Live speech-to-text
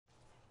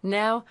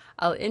Now,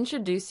 I'll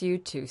introduce you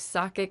to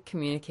socket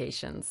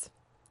communications.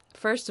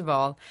 First of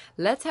all,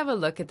 let's have a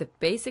look at the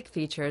basic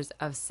features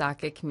of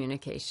socket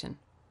communication.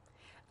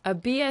 A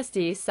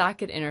BSD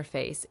socket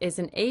interface is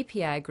an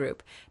API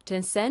group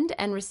to send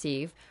and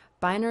receive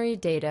binary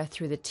data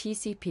through the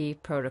TCP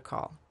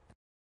protocol.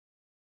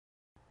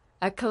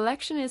 A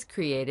collection is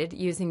created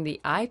using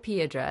the IP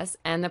address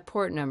and the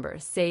port number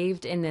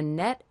saved in the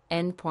net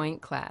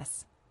endpoint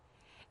class.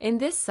 In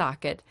this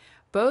socket,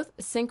 both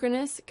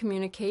synchronous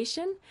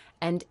communication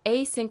and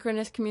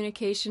asynchronous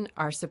communication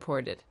are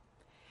supported.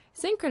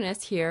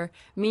 Synchronous here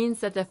means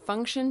that the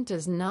function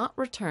does not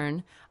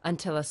return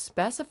until a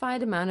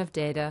specified amount of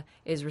data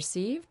is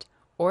received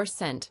or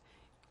sent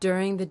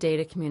during the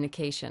data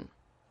communication.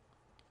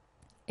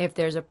 If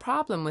there's a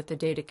problem with the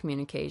data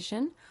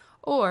communication,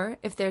 or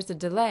if there's a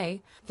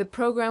delay, the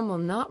program will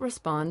not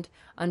respond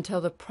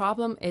until the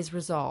problem is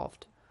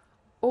resolved,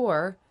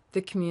 or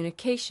the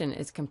communication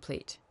is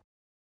complete.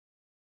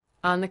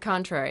 On the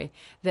contrary,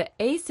 the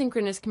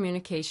asynchronous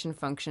communication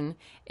function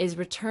is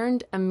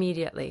returned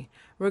immediately,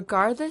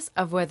 regardless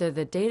of whether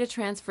the data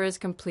transfer is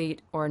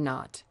complete or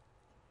not.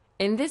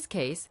 In this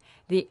case,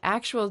 the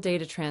actual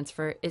data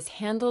transfer is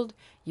handled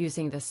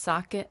using the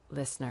socket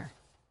listener.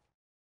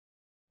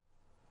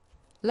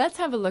 Let's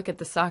have a look at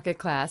the socket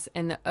class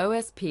in the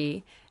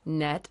OSP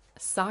net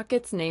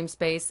sockets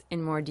namespace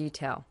in more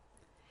detail.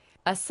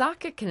 A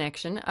socket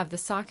connection of the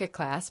socket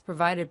class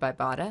provided by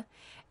bada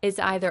is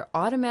either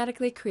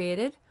automatically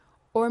created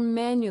or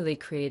manually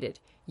created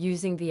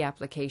using the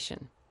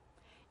application.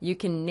 You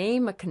can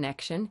name a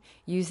connection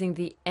using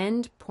the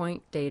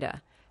endpoint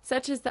data,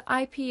 such as the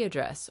IP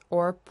address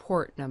or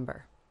port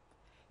number.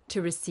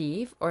 To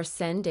receive or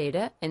send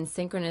data in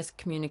synchronous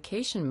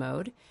communication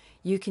mode,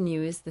 you can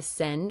use the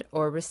send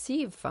or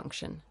receive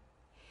function.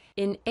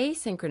 In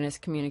asynchronous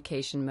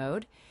communication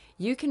mode,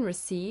 you can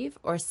receive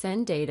or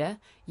send data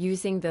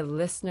using the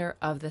listener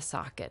of the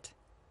socket.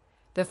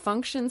 The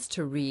functions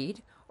to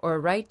read or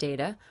write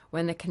data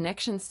when the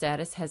connection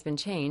status has been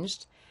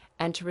changed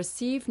and to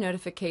receive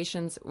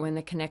notifications when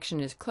the connection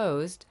is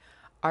closed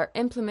are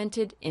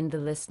implemented in the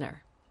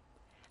listener.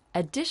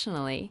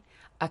 Additionally,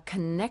 a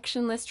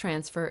connectionless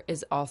transfer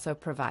is also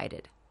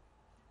provided.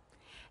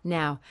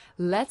 Now,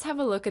 let's have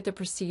a look at the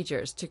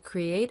procedures to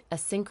create a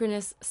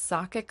synchronous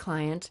socket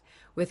client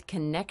with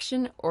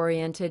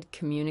connection-oriented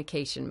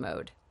communication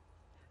mode.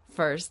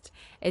 First,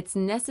 it's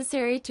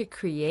necessary to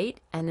create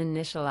and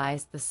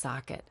initialize the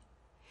socket.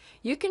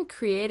 You can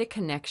create a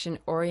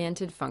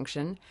connection-oriented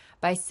function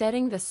by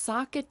setting the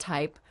socket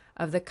type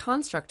of the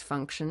construct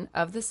function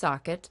of the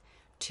socket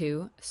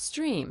to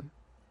stream.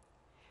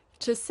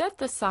 To set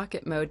the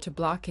socket mode to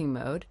blocking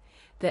mode,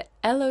 the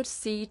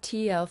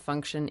loctl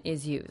function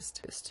is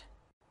used.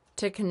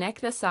 To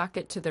connect the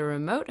socket to the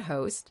remote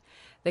host,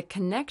 the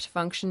connect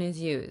function is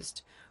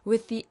used,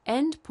 with the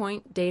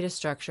endpoint data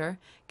structure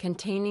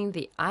containing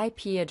the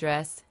IP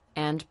address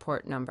and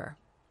port number.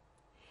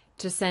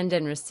 To send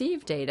and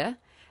receive data,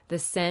 the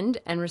send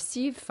and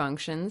receive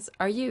functions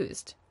are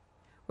used.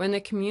 When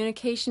the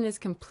communication is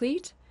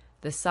complete,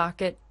 the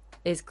socket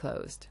is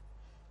closed.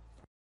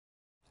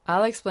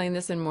 I'll explain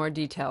this in more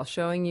detail,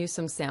 showing you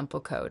some sample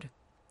code.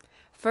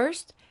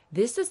 First,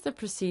 this is the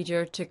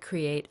procedure to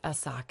create a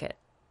socket.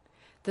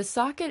 The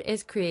socket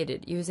is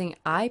created using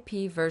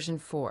IP version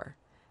 4,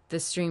 the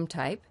stream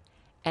type,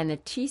 and the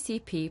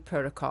TCP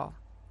protocol.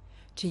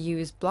 To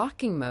use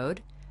blocking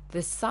mode,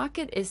 the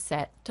socket is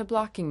set to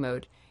blocking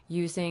mode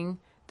using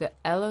the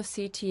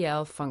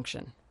loctl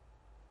function.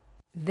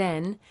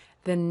 Then,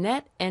 the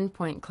net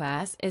endpoint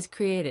class is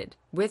created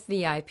with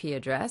the IP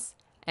address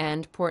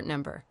and port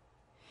number.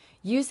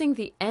 Using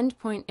the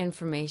endpoint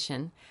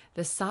information,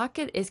 the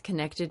socket is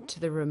connected to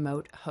the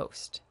remote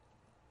host.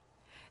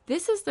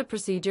 This is the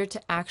procedure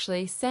to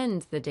actually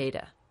send the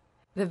data.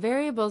 The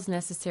variables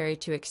necessary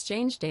to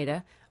exchange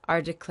data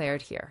are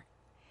declared here.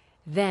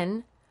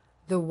 Then,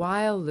 the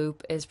while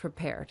loop is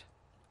prepared.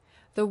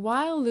 The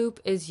while loop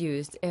is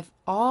used if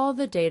all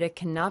the data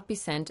cannot be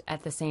sent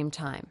at the same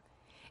time.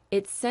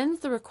 It sends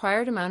the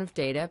required amount of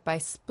data by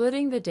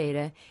splitting the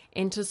data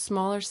into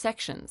smaller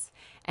sections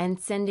and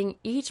sending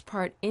each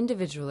part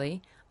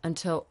individually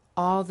until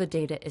all the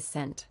data is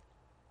sent.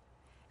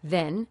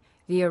 Then,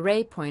 the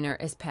array pointer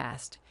is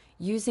passed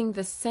using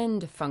the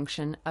send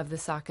function of the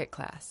socket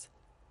class.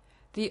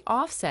 The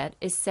offset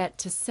is set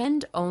to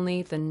send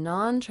only the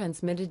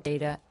non-transmitted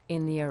data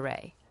in the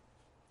array.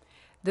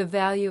 The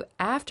value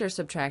after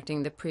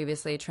subtracting the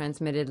previously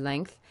transmitted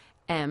length,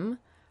 m,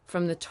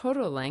 from the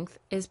total length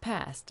is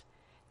passed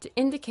to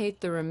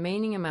indicate the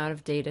remaining amount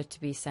of data to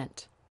be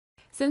sent.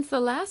 Since the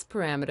last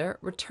parameter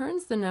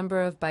returns the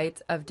number of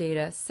bytes of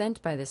data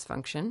sent by this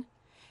function,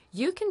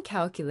 you can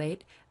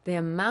calculate the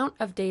amount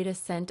of data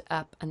sent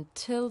up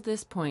until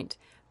this point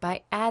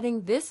by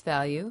adding this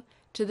value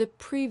to the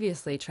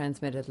previously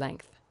transmitted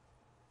length.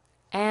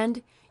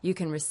 And you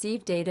can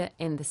receive data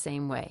in the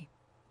same way.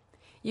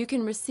 You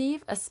can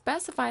receive a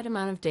specified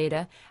amount of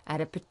data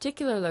at a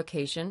particular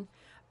location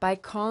by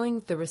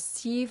calling the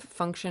receive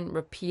function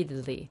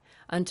repeatedly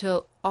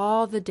until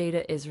all the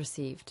data is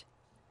received.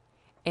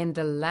 In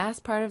the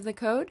last part of the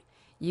code,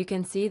 you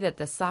can see that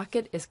the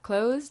socket is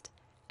closed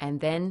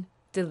and then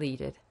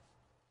deleted.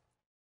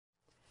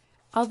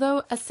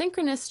 Although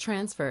asynchronous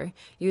transfer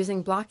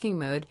using blocking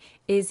mode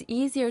is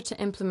easier to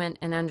implement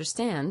and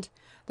understand,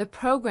 the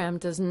program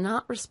does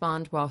not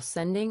respond while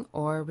sending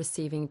or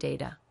receiving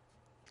data.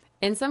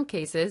 In some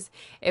cases,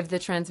 if the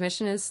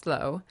transmission is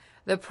slow,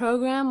 the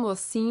program will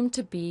seem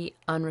to be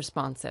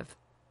unresponsive.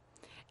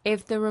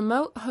 If the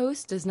remote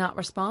host does not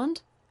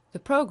respond, the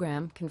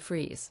program can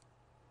freeze.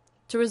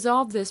 To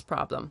resolve this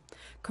problem,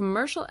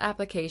 commercial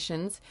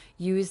applications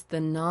use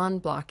the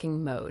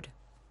non-blocking mode.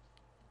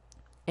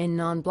 In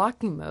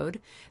non-blocking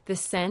mode, the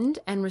send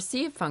and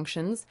receive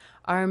functions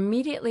are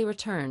immediately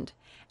returned,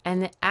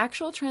 and the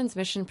actual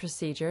transmission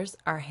procedures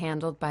are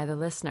handled by the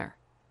listener.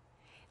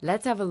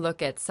 Let's have a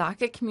look at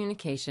socket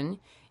communication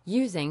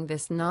using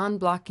this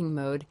non-blocking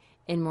mode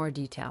in more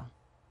detail.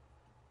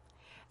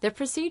 The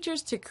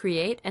procedures to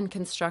create and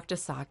construct a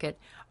socket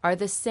are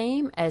the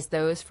same as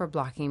those for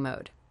blocking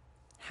mode.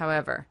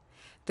 However,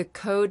 the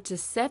code to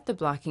set the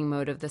blocking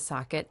mode of the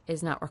socket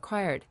is not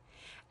required,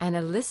 and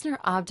a listener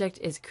object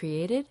is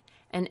created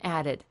and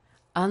added,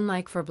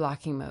 unlike for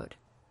blocking mode.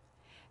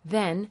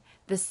 Then,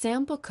 the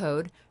sample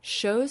code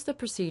shows the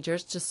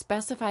procedures to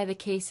specify the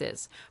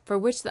cases for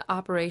which the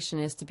operation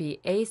is to be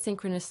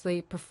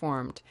asynchronously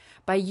performed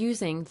by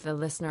using the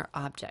listener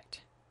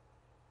object.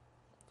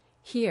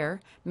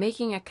 Here,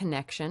 making a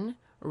connection,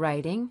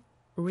 writing,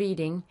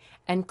 reading,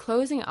 and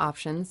closing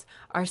options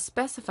are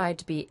specified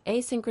to be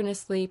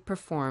asynchronously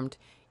performed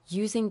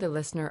using the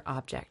listener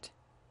object.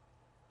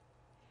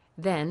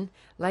 Then,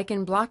 like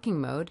in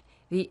blocking mode,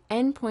 the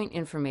endpoint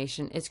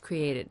information is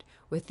created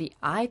with the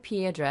IP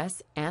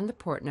address and the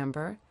port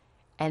number,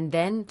 and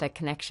then the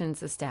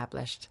connections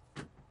established.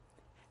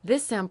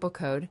 This sample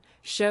code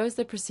shows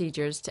the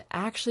procedures to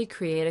actually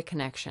create a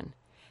connection.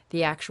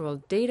 The actual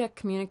data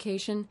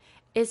communication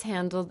is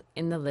handled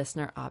in the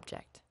listener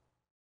object.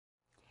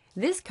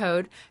 This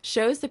code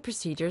shows the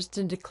procedures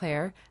to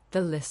declare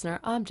the listener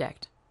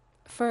object.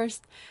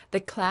 First, the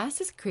class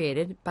is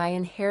created by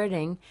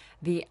inheriting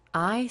the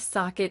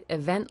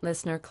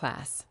iSocketEventListener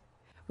class.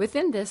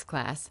 Within this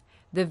class,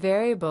 the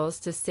variables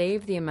to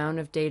save the amount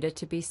of data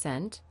to be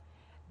sent,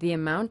 the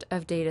amount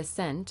of data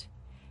sent,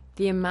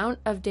 the amount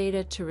of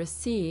data to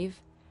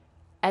receive,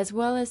 as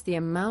well as the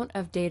amount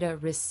of data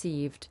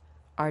received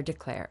are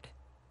declared.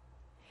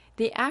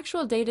 The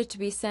actual data to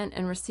be sent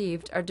and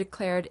received are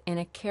declared in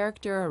a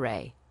character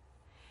array.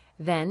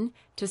 Then,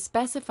 to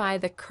specify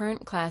the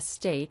current class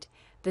state,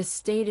 the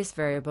status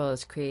variable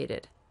is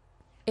created.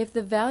 If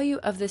the value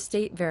of the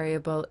state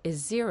variable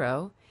is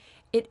 0,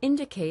 it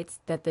indicates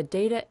that the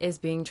data is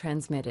being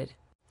transmitted.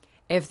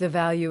 If the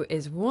value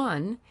is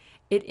 1,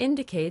 it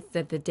indicates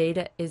that the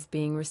data is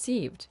being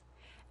received.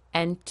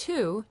 And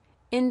 2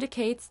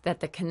 indicates that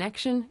the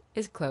connection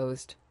is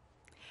closed.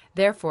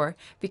 Therefore,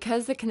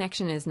 because the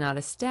connection is not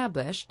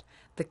established,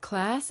 the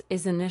class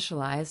is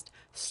initialized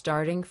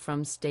starting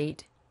from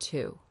state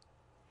 2.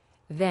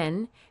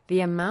 Then,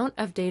 the amount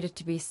of data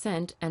to be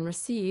sent and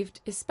received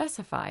is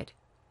specified.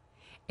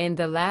 In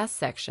the last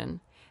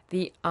section,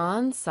 the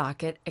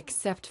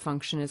onSocketAccept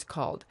function is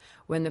called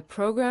when the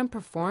program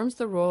performs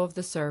the role of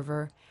the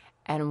server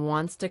and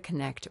wants to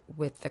connect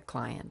with the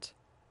client.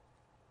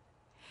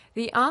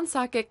 The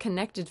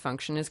onSocketConnected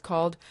function is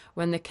called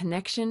when the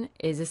connection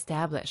is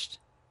established.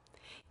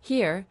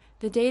 Here,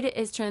 the data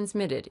is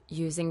transmitted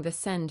using the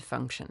send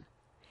function.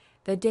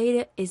 The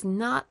data is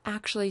not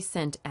actually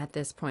sent at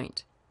this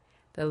point.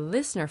 The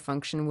listener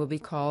function will be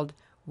called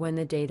when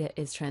the data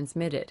is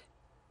transmitted.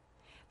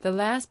 The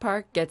last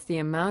part gets the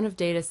amount of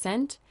data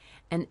sent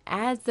and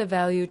adds the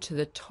value to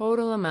the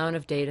total amount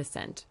of data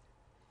sent.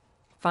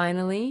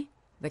 Finally,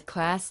 the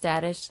class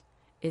status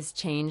is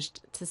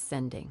changed to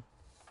sending.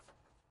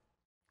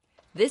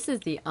 This is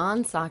the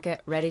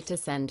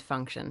onSocketReadyToSend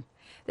function.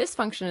 This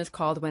function is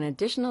called when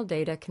additional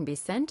data can be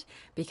sent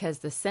because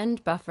the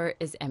send buffer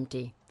is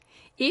empty.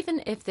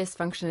 Even if this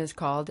function is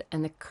called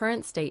and the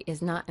current state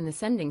is not in the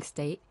sending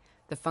state,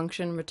 the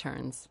function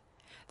returns.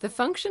 The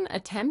function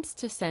attempts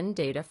to send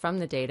data from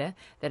the data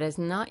that has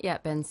not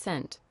yet been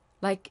sent,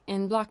 like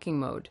in blocking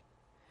mode.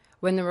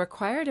 When the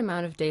required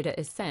amount of data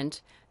is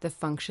sent, the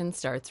function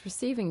starts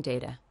receiving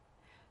data.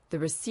 The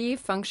receive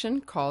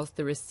function calls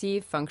the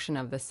receive function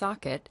of the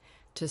socket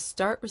to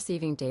start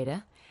receiving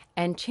data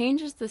and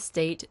changes the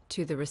state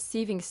to the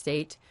receiving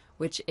state,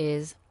 which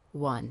is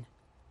 1.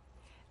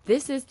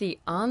 This is the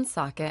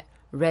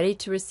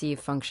onSocketReadyToReceive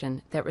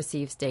function that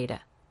receives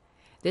data.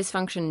 This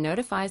function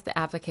notifies the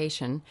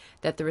application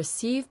that the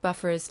receive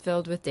buffer is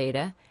filled with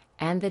data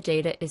and the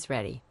data is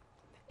ready.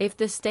 If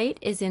the state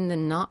is in the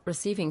not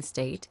receiving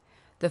state,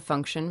 the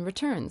function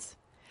returns.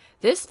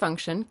 This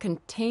function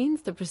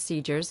contains the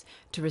procedures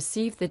to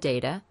receive the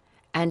data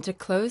and to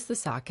close the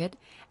socket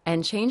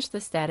and change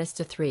the status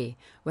to 3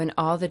 when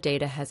all the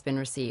data has been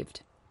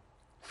received.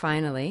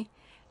 Finally,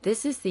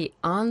 This is the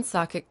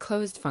on-socket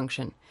closed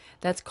function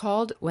that's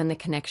called when the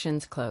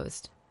connection's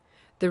closed.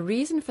 The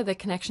reason for the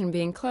connection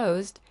being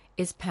closed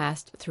is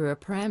passed through a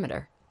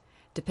parameter.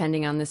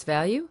 Depending on this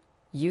value,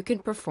 you can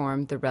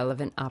perform the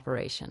relevant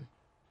operation.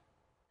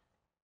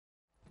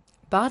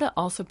 Bada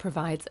also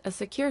provides a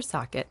secure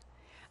socket.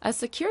 A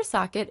secure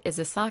socket is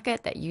a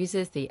socket that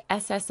uses the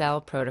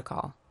SSL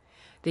protocol.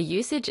 The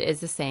usage is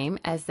the same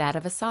as that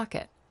of a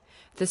socket.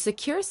 The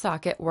secure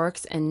socket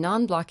works in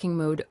non-blocking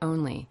mode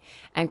only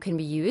and can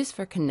be used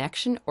for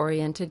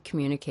connection-oriented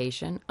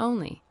communication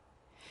only.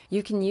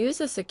 You can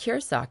use a secure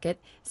socket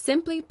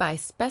simply by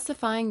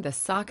specifying the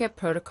socket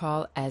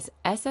protocol as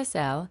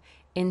SSL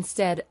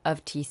instead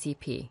of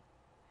TCP.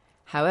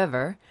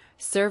 However,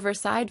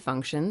 server-side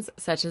functions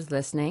such as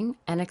listening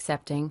and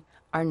accepting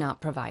are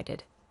not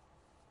provided.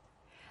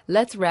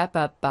 Let's wrap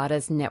up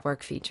Bada's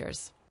network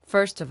features.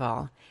 First of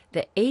all,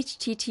 the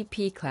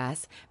HTTP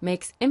class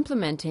makes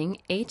implementing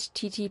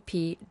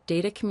HTTP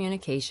data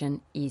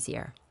communication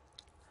easier.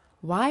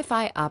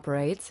 Wi-Fi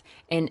operates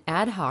in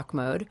ad hoc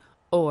mode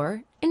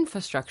or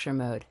infrastructure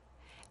mode.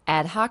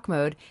 Ad hoc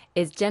mode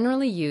is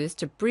generally used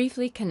to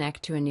briefly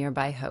connect to a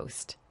nearby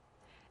host.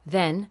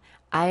 Then,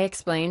 I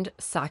explained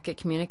socket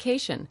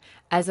communication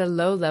as a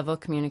low-level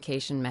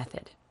communication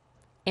method.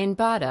 In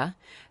Bada,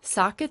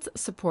 sockets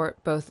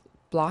support both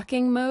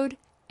blocking mode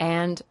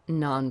and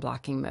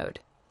non-blocking mode.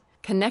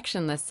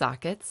 Connectionless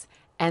sockets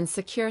and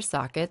secure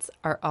sockets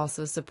are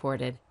also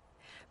supported.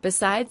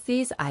 Besides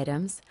these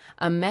items,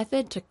 a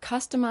method to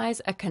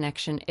customize a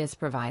connection is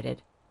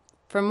provided.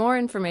 For more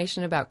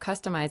information about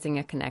customizing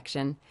a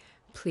connection,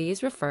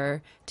 please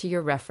refer to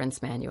your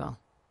reference manual.